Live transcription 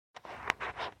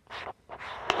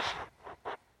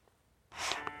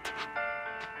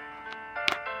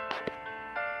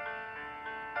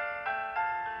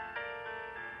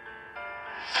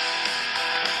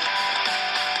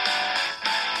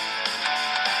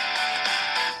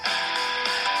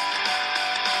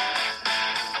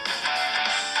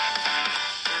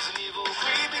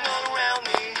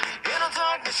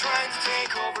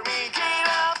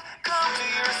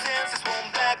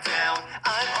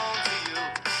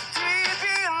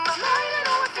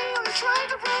trying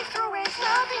to break through, ain't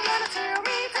nothing gonna tear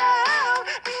me down.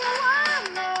 Being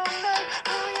one long night,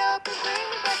 hurry up and bring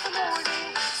me back the morning.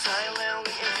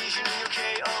 Silently envisioning your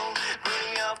KO,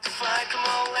 burning up to fight, come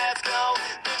on, let's go.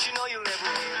 Don't you know you'll never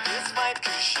win this fight,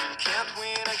 cause you can't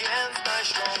win against my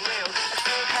strong will. I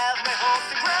still have my hopes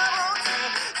to grab on to,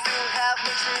 still have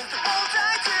my dreams to hold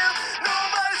tight to.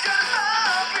 Nobody's gonna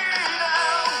stop me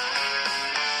now.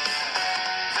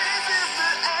 This is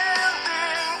the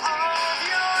ending of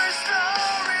your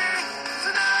story.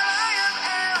 Tonight I am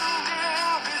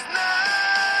ending this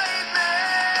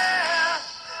nightmare.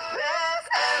 Let's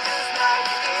end this night,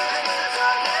 even in the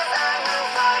darkness I will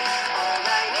fight. All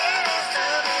I need is to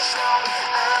be strong.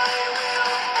 I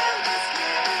will end this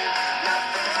game. Not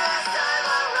this time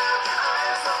around.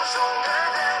 I'm so stronger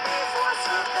than before.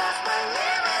 Surpass my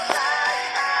limits.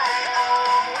 I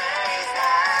always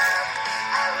have.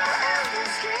 I will end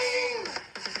this game.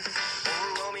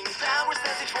 Overwhelming power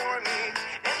stands before me,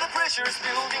 and the pressure's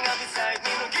building up inside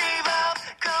me. Don't give up,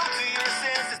 come to your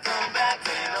senses, turn back.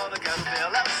 They know the gun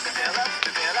fill up, they fill up,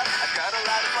 they fill up. I've got a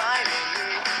lot of fight in me.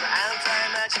 The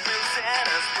anti-magic will set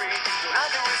us free. Don't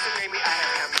underestimate me, I have